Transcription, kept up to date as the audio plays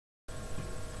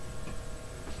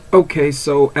Okay,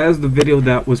 so as the video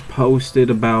that was posted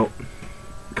about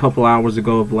a couple hours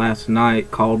ago of last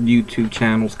night called YouTube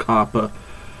channels COPA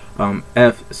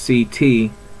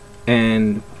FCT,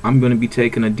 and I'm going to be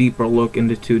taking a deeper look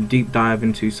into deep dive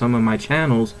into some of my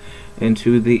channels,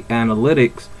 into the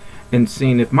analytics, and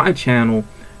seeing if my channel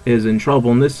is in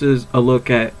trouble. And this is a look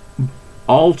at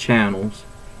all channels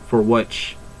for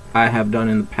which I have done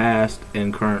in the past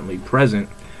and currently present.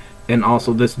 And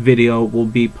also this video will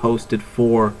be posted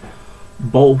for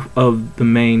both of the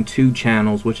main two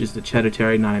channels, which is the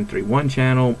ChEDDErTarY 931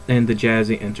 channel and the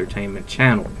Jazzy Entertainment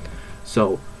channel.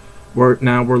 So we're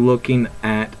looking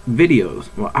at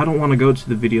videos. Well, I don't want to go to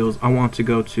the videos, I want to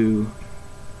go to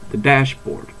the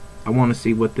dashboard. I want to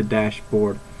see what the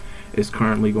dashboard is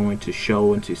currently going to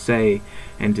show and to say,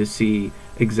 and to see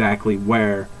exactly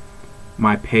where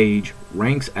my page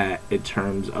ranks at in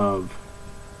terms of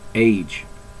age.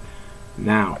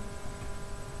 Now,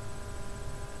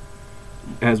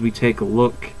 as we take a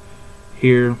look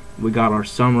here, we got our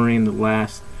summary. In the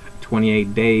last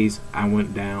 28 days I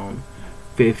went down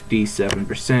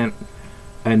 57%,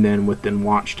 and then within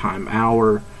watch time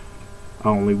hour I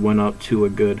only went up to a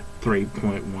good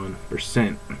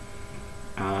 3.1%.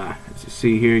 As you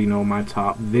see here, you know, my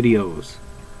top videos,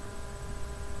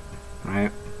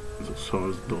 right?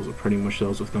 So those are pretty much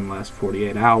those within the last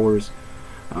 48 hours.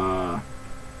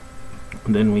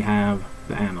 And then we have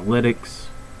the analytics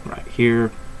right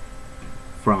here,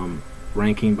 from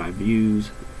ranking by views,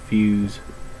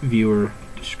 viewer,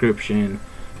 description,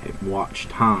 and watch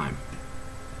time.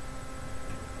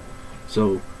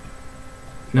 So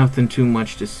nothing too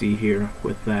much to see here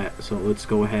with that. So let's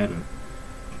go ahead and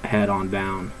head on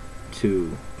down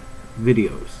to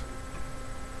videos.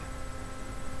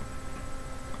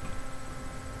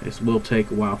 This will take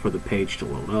a while for the page to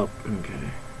load up.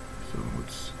 Okay, so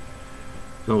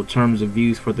in terms of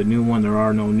views for the new one, there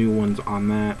are no new ones on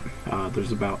that.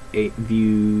 There's about 8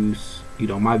 views. You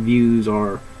know, my views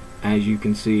are, as you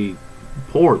can see,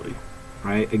 poorly,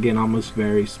 right? Again, I'm a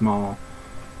very small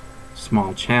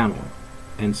channel,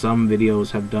 and some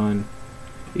videos have done,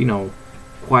 you know,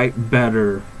 quite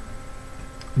better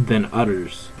than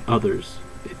others,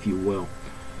 if you will.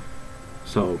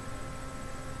 So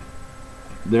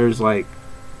there's like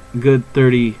good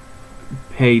 30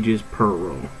 pages per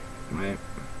row, right?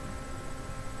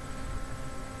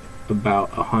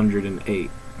 About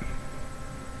 108.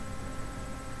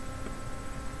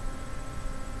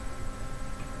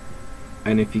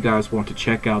 And if you guys want to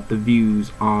check out the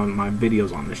views on my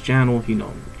videos on this channel, you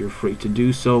know, you're free to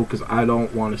do so, because I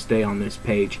don't want to stay on this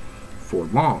page for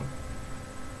long,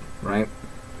 right?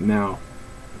 Now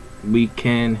we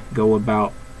can go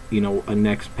about, you know, a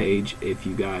next page if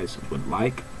you guys would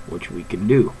like, which we can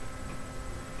do.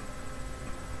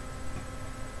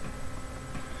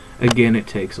 Again, it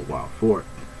takes a while for it.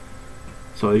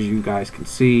 So as you guys can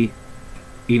see,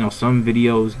 you know, some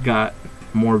videos got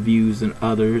more views than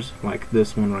others, like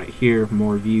this one right here,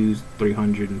 more views,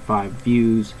 305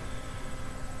 views.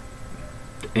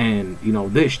 And you know,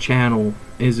 this channel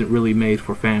isn't really made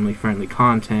for family friendly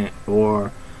content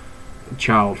or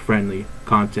child friendly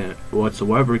content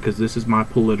whatsoever, because this is my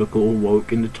political,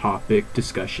 woke, into topic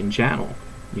discussion channel.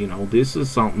 You know, this is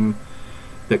something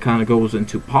that kind of goes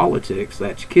into politics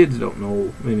that kids don't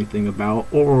know anything about,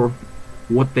 or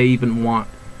what they even want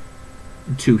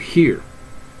to hear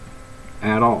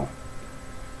at all.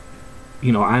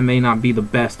 You know, I may not be the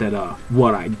best at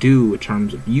what I do in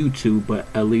terms of YouTube, but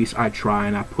at least I try,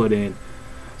 and I put in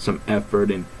some effort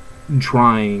in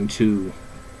trying to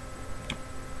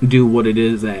do what it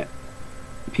is that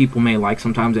people may like.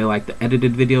 Sometimes they like the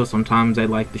edited videos, sometimes they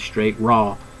like the straight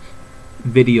raw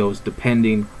videos,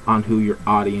 depending on who your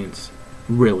audience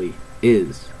really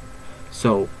is.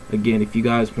 So again, if you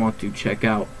guys want to check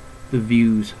out the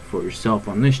views for yourself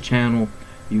on this channel,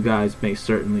 you guys may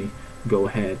certainly go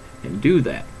ahead and do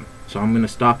that. So I'm going to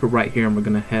stop it right here, and we're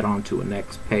going to head on to a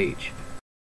next page.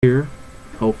 Here,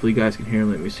 hopefully you guys can hear.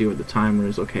 Let me see where the timer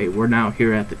is. Okay, we're now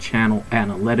here at the channel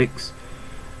analytics,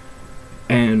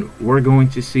 and we're going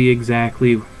to see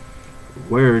exactly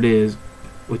where it is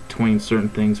between certain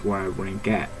things where I rank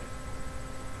at.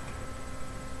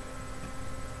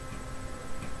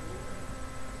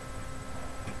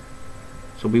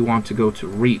 So we want to go to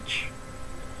reach.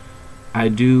 I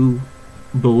do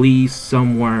believe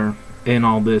somewhere in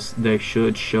all this they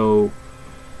should show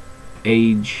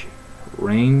age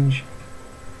range,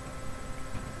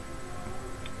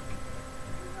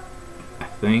 I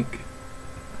think.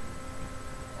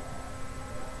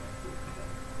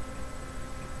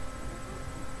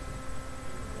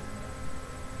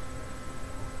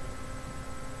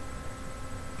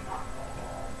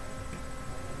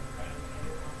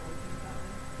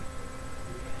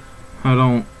 I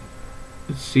don't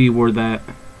see where that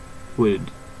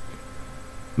would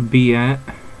be at.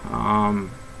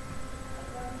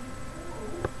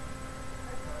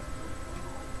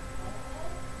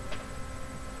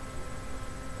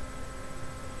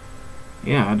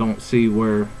 Yeah, I don't see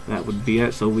where that would be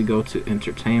at, so we go to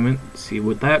entertainment, see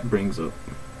what that brings up.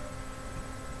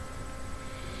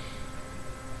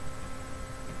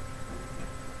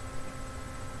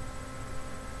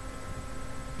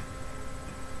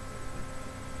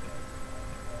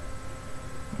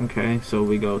 Okay, so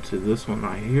we go to this one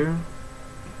right here.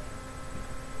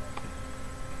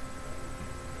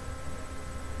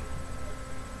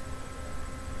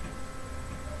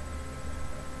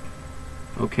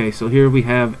 Okay, so here we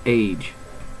have age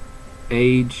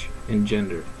and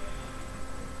gender.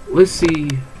 Let's see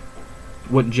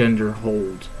what gender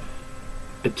holds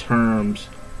in terms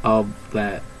of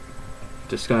that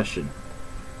discussion.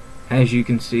 As you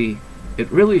can see,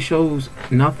 it really shows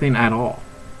nothing at all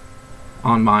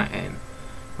on my end.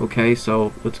 Okay,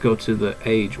 so let's go to the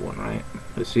age one, right?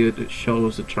 Let's see what it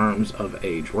shows in terms of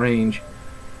age range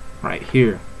right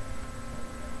here.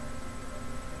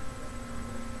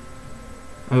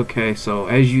 Okay, so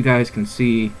as you guys can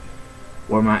see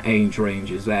where my age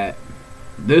range is at,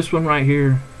 this one right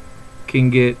here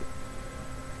can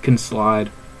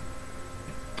slide,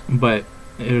 but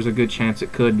there's a good chance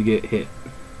it could get hit,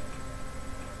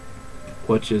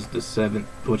 which is the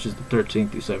 13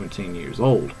 through 17 years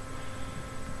old.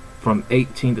 From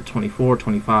 18 to 24,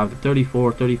 25 to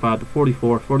 34, 35 to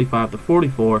 44, 45 to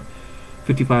 44,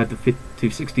 55 to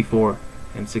 64,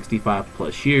 and 65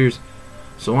 plus years.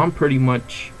 So I'm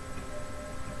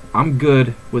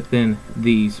good within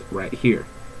these right here.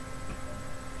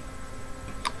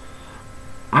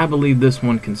 I believe this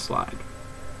one can slide.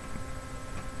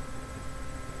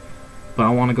 But I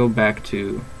want to go back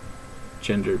to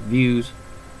gender views.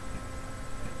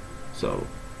 So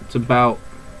it's about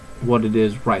what it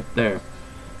is right there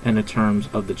in the terms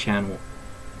of the channel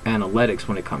analytics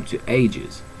when it comes to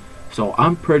ages. So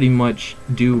I'm pretty much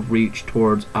due reach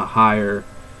towards a higher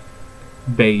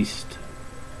based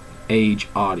age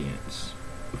audience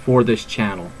for this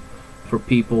channel, for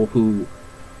people who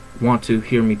want to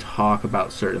hear me talk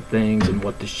about certain things and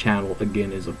what this channel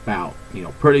again is about, you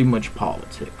know, pretty much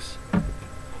politics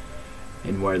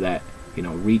and where that, you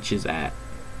know, reaches at.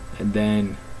 And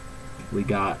then we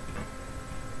got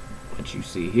what you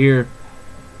see here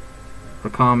for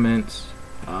comments.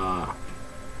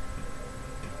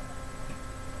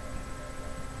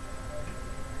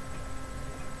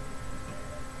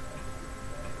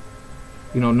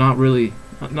 You know,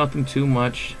 nothing too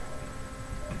much.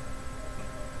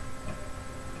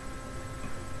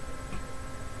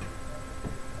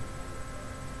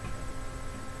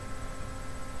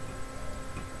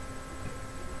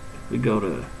 We go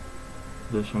to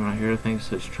this one right here. I think it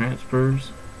says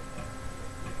transfers.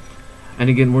 And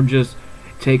again, we're just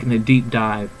taking a deep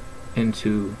dive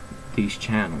into these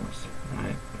channels,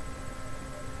 right?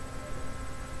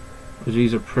 Because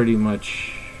these are pretty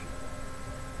much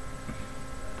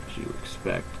as you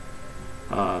expect.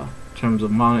 In terms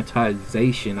of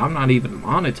monetization, I'm not even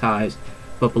monetized,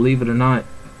 but believe it or not,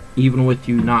 even with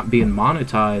you not being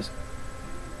monetized,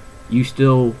 you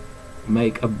still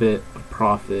make a bit of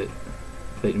profit,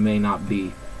 but it may not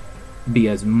be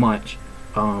as much.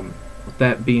 With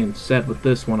that being said, with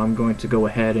this one, I'm going to go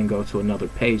ahead and go to another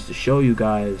page to show you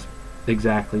guys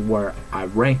exactly where I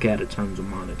rank at in terms of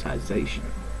monetization.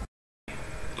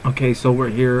 Okay, so we're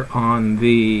here on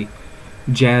the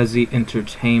Jazzy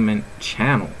Entertainment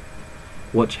channel,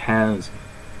 which has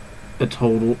a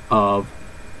total of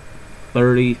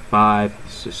 35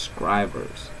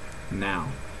 subscribers. Now,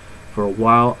 for a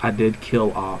while I did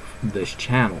kill off this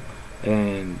channel,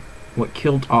 and what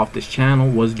killed off this channel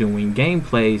was doing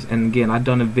gameplays. And again, I've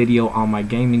done a video on my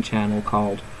gaming channel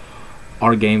called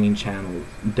Our Gaming Channel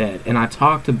Dead, and I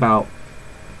talked about,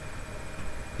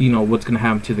 you know, what's going to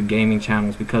happen to the gaming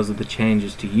channels because of the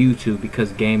changes to YouTube,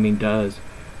 because gaming does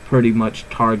pretty much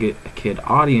target a kid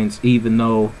audience, even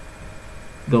though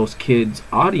those kids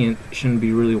audience shouldn't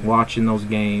be really watching those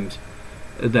games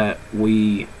that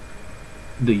the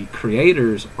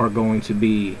creators are going to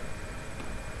be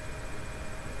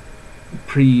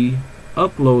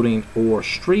pre-uploading or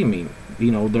streaming.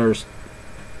 You know, there's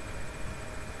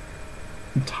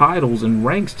titles and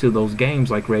ranks to those games,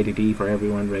 like rated E for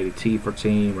everyone, rated T for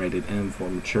teen, rated M for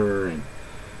mature, and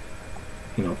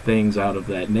you know, things out of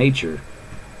that nature.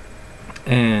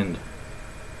 And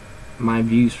my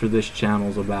views for this channel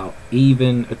is about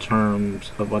even in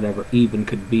terms of whatever even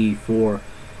could be for,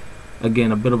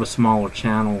 again, a bit of a smaller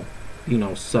channel, you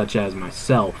know, such as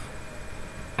myself,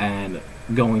 and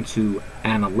going to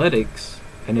analytics.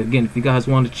 And again, if you guys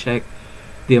want to check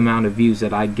the amount of views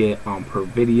that I get on per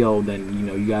video, then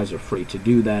you guys are free to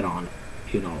do that on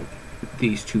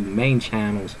these two main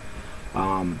channels.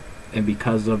 And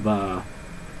because of the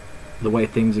way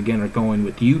things again are going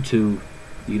with YouTube,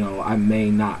 I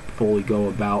may not fully go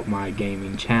about my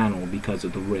gaming channel because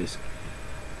of the risk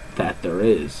that there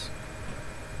is.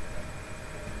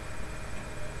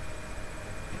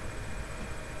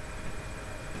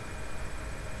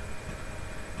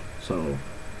 So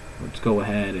let's go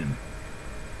ahead and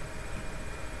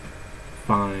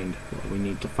find what we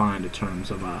need to find in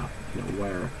terms of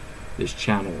where this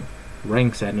channel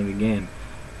ranks at. And again,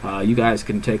 you guys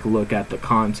can take a look at the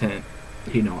content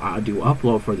I do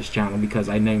upload for this channel, because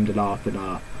I named it off in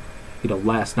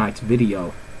last night's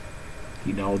video.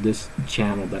 This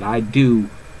channel that I do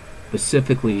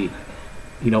specifically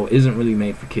isn't really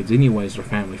made for kids anyways, or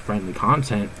family friendly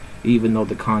content, even though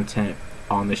the content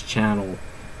on this channel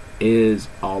is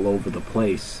all over the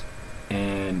place.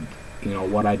 And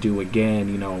what I do,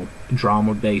 again,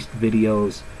 drama based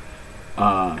videos,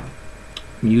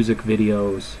 music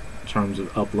videos, in terms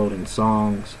of uploading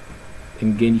songs.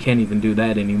 And again, you can't even do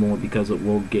that anymore because it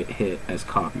will get hit as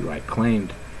copyright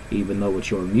claimed, even though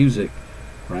it's your music,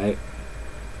 right?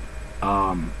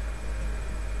 I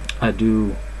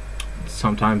do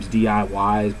sometimes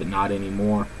DIYs, but not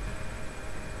anymore.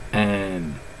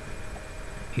 And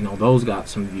those got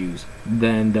some views.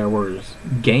 Then there was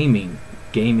gaming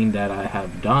that I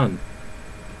have done.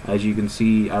 As you can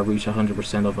see, I reach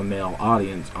 100% of a male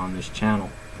audience on this channel.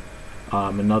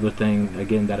 Another thing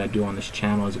again that I do on this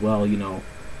channel as well,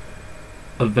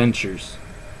 adventures.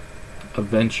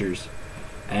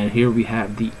 And here we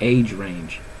have the age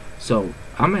range. So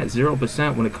I'm at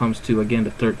 0% when it comes to, again,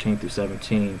 the 13 through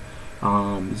 17,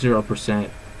 0%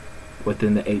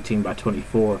 within the 18 by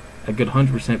 24, a good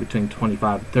 100% between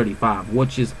 25 and 35,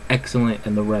 which is excellent,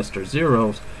 and the rest are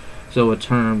zeros. So in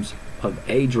terms of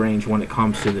age range when it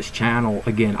comes to this channel,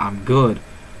 again, I'm good.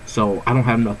 So I don't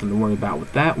have nothing to worry about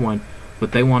with that one.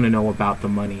 But they want to know about the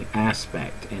money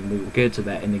aspect, and we will get to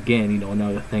that. And again,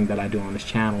 another thing that I do on this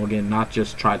channel, again, not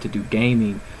just try to do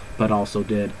gaming, but also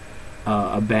did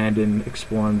abandoned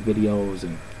exploring videos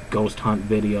and ghost hunt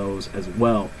videos as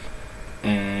well,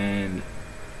 and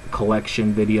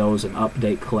collection videos and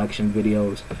update collection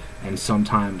videos, and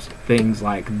sometimes things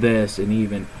like this, and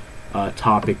even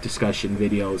topic discussion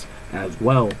videos as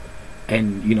well.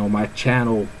 And my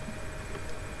channel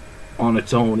on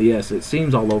its own, yes, it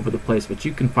seems all over the place, but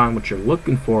you can find what you're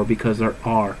looking for, because there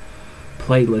are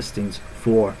playlistings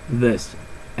for this.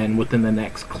 And within the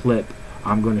next clip,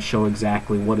 I'm going to show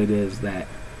exactly what it is that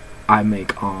I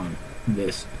make on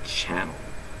this channel.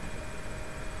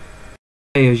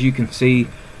 Okay, as you can see,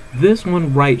 this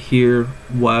one right here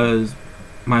was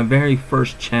my very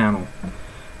first channel,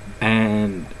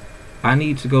 and I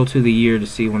need to go to the year to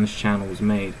see when this channel was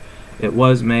made. It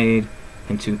was made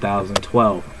in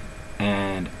 2012.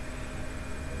 And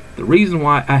the reason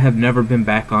why I have never been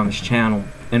back on this channel,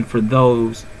 and for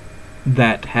those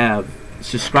that have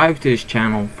subscribed to this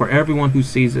channel, for everyone who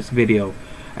sees this video,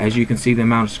 as you can see the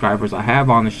amount of subscribers I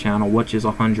have on this channel, which is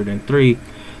 103.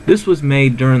 This was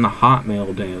made during the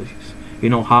Hotmail days.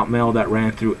 Hotmail that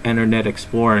ran through Internet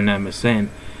Explorer and MSN.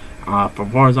 For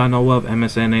far as I know of,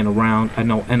 MSN ain't around. I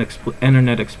know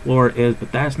Internet Explorer is,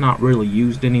 but that's not really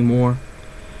used anymore.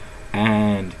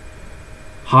 And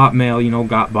Hotmail,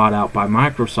 got bought out by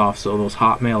Microsoft, so those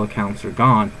Hotmail accounts are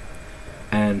gone.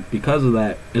 And because of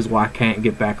that is why I can't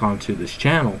get back onto this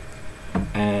channel.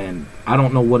 And I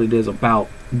don't know what it is about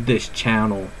this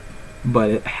channel, but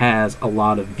it has a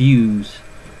lot of views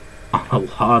on a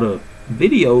lot of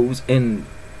videos, and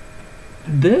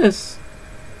this,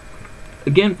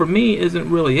 again, for me, isn't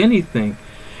really anything.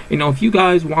 If you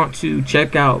guys want to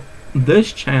check out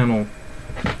this channel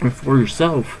for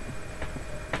yourself,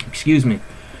 excuse me,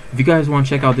 if you guys want to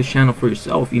check out this channel for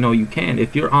yourself, you can.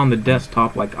 If you're on the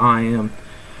desktop like I am,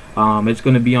 it's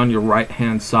going to be on your right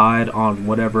hand side on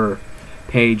whatever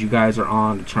page you guys are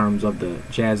on, in terms of the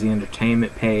Jazzy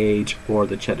Entertainment page or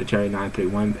the ChEDDErTarY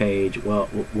 931 page. Well,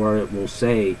 where it will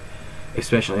say,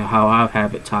 especially how I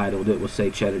have it titled, it will say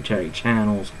ChEDDerTarY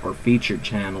channels or featured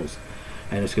channels,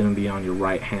 and it's going to be on your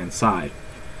right hand side.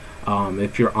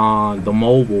 If you're on the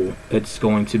mobile, it's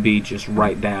going to be just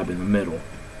right dab in the middle,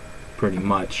 pretty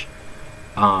much.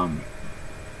 And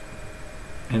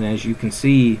as you can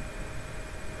see,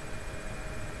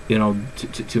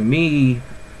 to me,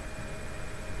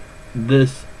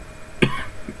 this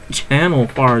channel,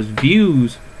 as far as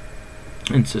views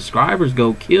and subscribers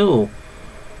go, kill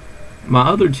my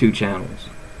other two channels.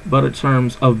 But in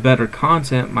terms of better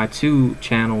content, my 2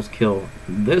 channels kill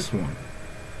this one.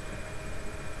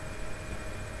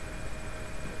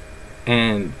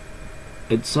 And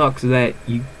it sucks that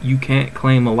you can't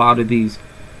claim a lot of these,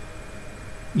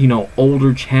 you know,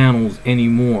 older channels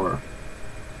anymore.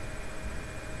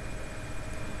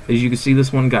 As you can see,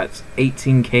 this one got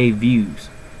 18K views.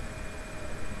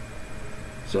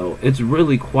 So it's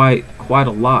really quite a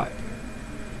lot.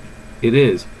 It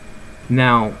is.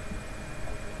 Now,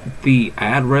 the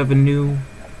ad revenue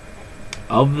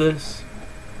of this,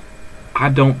 I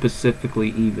don't specifically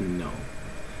even know.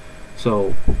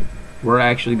 So we're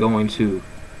actually going to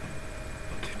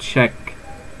check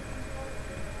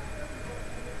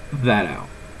that out.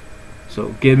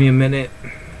 So give me a minute.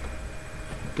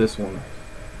 This one.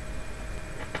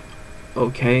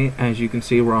 Okay, as you can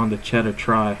see, we're on the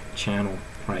ChEDDErTarY channel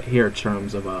right here in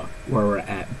terms of where we're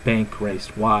at bank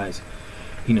race wise.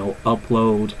 You know,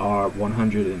 uploads are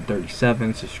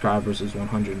 137, subscribers is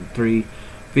 103,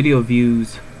 video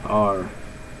views are,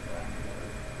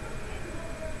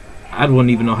 I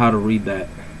wouldn't even know how to read that,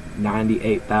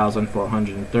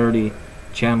 98,430.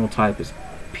 Channel type is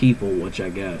people, which I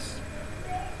guess,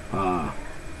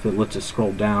 if it lets us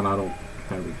scroll down,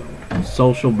 there we go.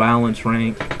 Social balance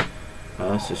rank,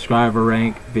 subscriber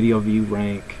rank, video view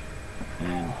rank,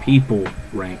 and people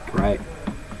rank, right?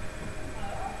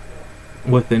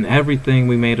 Within everything,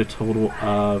 we made a total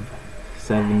of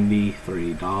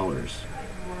 $73.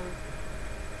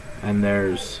 And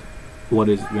there's what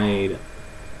is made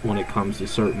when it comes to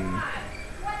certain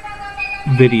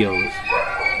videos.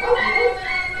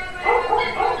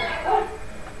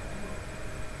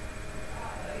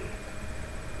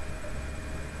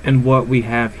 And what we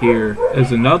have here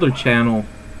is another channel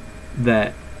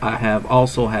that I have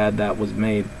also had that was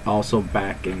made also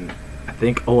back in, I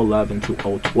think, 2011 to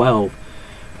 2012.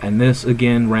 And this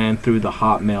again ran through the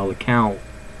Hotmail account,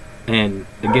 and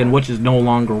again, which is no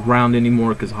longer around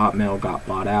anymore because Hotmail got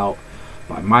bought out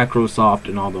by Microsoft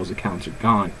and all those accounts are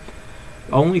gone.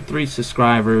 Only 3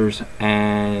 subscribers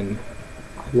and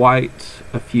quite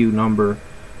a few number,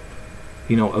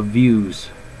 you know, of views.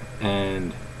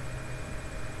 And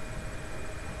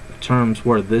in terms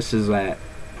where this is at,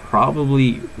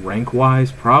 probably rank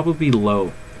wise, probably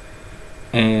low.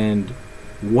 And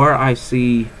where I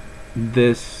see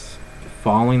this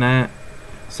falling at,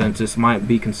 since this might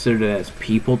be considered as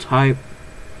people type,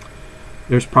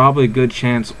 there's probably a good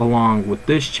chance along with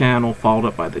this channel followed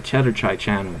up by the ChEDDErTarY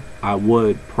channel, I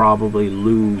would probably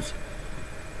lose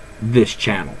this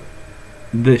channel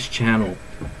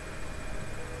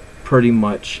pretty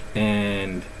much.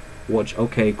 And which,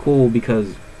 okay, cool,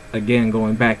 because again,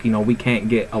 going back, you know, we can't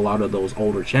get a lot of those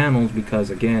older channels because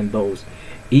again, those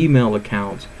email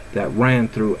accounts that ran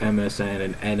through MSN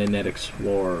and Internet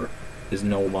Explorer is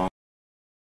no longer.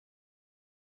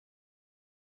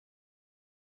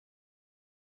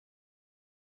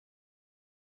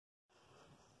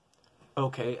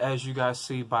 Okay, as you guys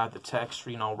see by the text,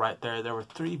 you know, right there were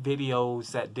 3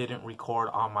 videos that didn't record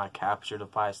on my capture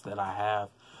device that I have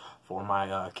for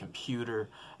my computer.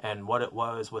 And what it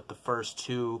was with the first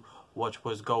 2, which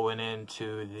was going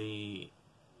into the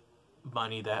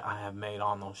money that I have made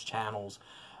on those channels,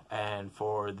 and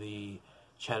for the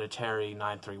ChEDDErTarY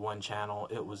 931 channel,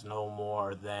 it was no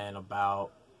more than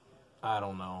about, I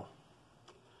don't know,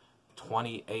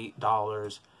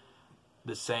 $28.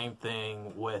 The same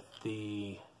thing with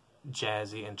the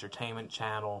Jazzy Entertainment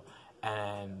channel,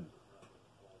 and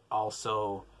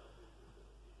also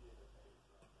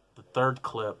the 3rd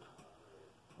clip,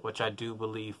 which I do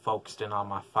believe focused in on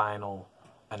my final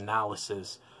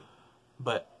analysis.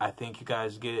 But I think you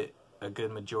guys get a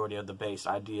good majority of the base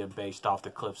idea based off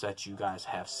the clips that you guys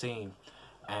have seen.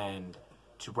 And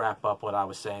to wrap up what I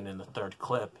was saying in the 3rd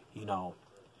clip, you know,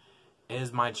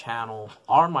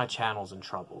 are my channels in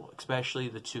trouble, especially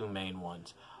the 2 main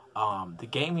ones. The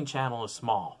gaming channel is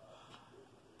small.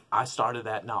 I started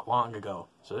that not long ago,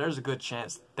 so there's a good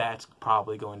chance that's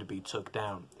probably going to be took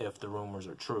down if the rumors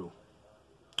are true.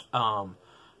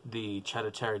 The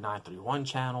ChEDDErTarY 931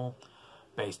 channel,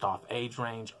 based off age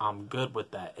range, I'm good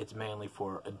with that. It's mainly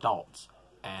for adults,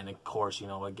 and of course, you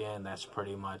know, again, that's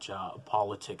pretty much a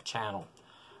politic channel.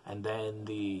 And then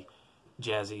the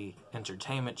Jazzy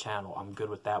Entertainment channel, I'm good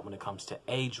with that when it comes to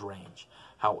age range.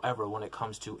 However, when it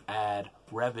comes to ad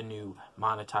revenue,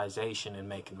 monetization, and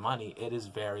making money, it is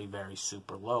very, very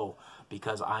super low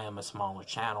because I am a smaller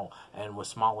channel. And with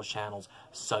smaller channels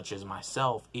such as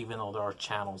myself, even though there are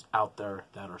channels out there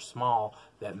that are small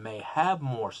that may have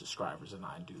more subscribers than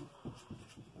I do,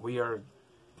 we are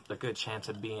a good chance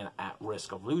of being at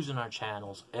risk of losing our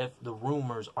channels if the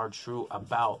rumors are true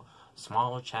about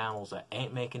smaller channels that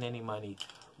ain't making any money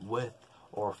with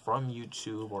or from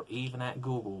YouTube or even at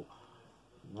Google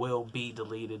will be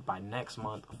deleted by next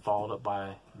month, followed up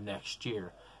by next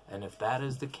year. And if that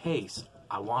is the case,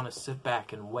 I want to sit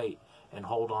back and wait and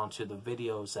hold on to the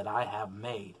videos that I have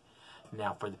made.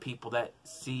 Now, for the people that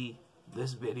see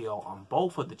this video on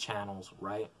both of the channels,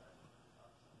 right,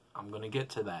 I'm going to get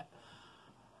to that.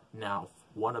 Now,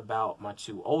 what about my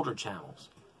two older channels?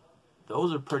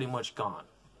 Those are pretty much gone.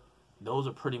 Those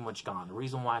are pretty much gone. The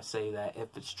reason why I say that,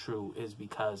 if it's true, is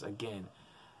because, again,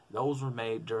 those were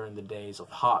made during the days of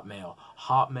Hotmail.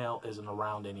 Hotmail isn't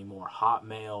around anymore.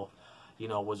 Hotmail, you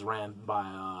know, was ran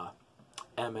by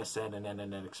MSN and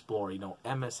Internet Explorer. You know,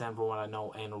 MSN, for what I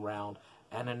know, ain't around.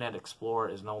 Internet Explorer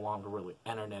is no longer really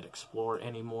Internet Explorer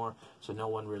anymore, so no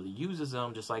one really uses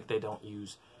them, just like they don't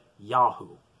use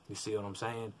Yahoo. You see what I'm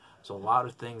saying? So a lot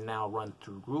of things now run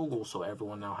through Google, so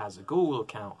everyone now has a Google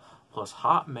account. Plus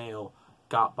Hotmail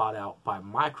got bought out by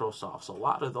Microsoft, so a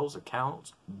lot of those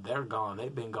accounts, they're gone.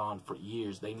 They've been gone for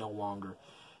years. They no longer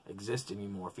exist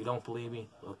anymore. If you don't believe me,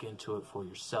 look into it for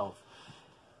yourself.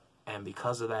 And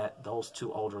because of that, those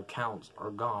two older accounts are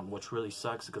gone, which really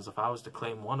sucks, because if I was to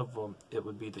claim one of them, it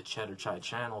would be the ChEDDErTarY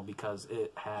channel, because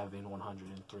it having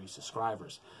 103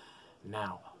 subscribers.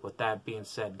 Now, with that being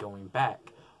said, going back,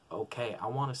 okay, I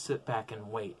want to sit back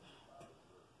and wait.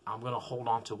 I'm going to hold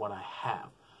on to what I have.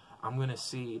 I'm going to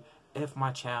see if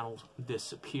my channels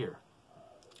disappear.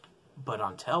 But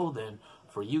until then,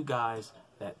 for you guys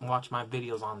that watch my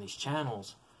videos on these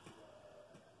channels,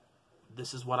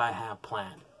 this is what I have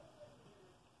planned.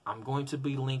 I'm going to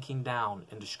be linking down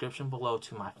in the description below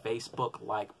to my Facebook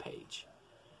like page.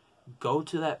 Go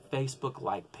to that Facebook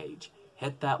like page.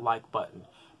 Hit that like button.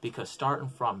 Because starting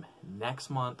from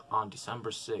next month on December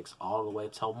 6th all the way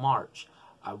till March,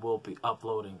 I will be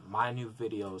uploading my new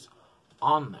videos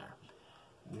on there.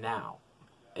 Now,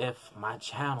 if my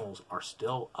channels are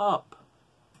still up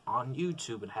on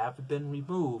YouTube and haven't been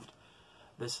removed,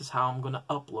 this is how I'm going to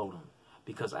upload them.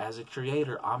 Because as a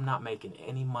creator, I'm not making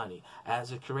any money.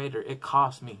 As a creator, it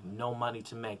costs me no money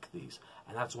to make these.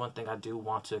 And that's one thing I do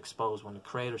want to expose. When the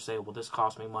creators say, well, this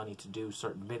costs me money to do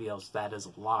certain videos, that is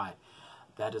a lie.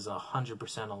 That is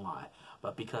 100% a lie.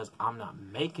 But because I'm not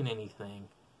making anything,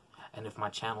 and if my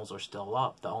channels are still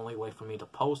up, the only way for me to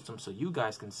post them so you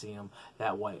guys can see them,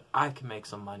 that way I can make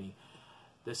some money,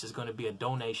 this is going to be a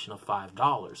donation of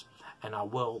 $5. And I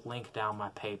will link down my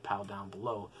PayPal down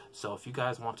below. So if you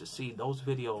guys want to see those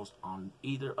videos on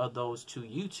either of those two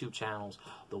YouTube channels,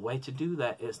 the way to do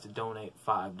that is to donate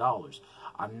 $5.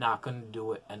 I'm not going to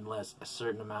do it unless a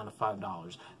certain amount of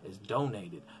 $5 is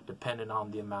donated, depending on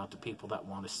the amount of people that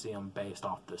want to see them based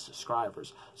off the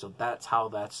subscribers. So that's how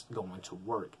that's going to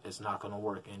work. It's not going to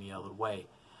work any other way.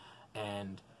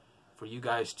 And for you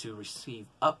guys to receive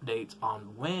updates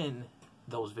on when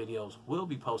those videos will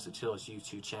be posted to those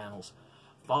YouTube channels,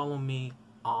 follow me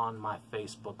on my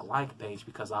Facebook like page,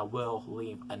 because I will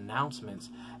leave announcements.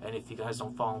 And if you guys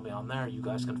don't follow me on there, you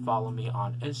guys can follow me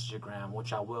on Instagram,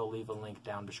 which I will leave a link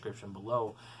down in the description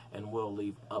below, and will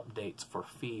leave updates for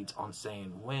feeds on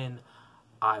saying when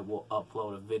I will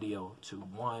upload a video to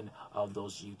one of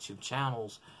those YouTube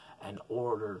channels, and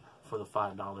order for the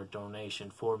 $5 donation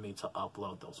for me to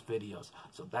upload those videos.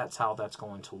 So that's how that's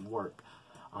going to work.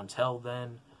 Until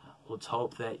then, let's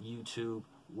hope that YouTube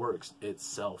works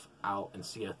itself out and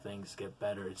see if things get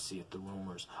better and see if the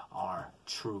rumors are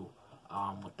true.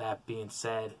 With that being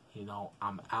said, you know,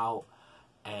 I'm out,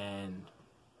 and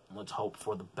let's hope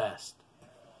for the best.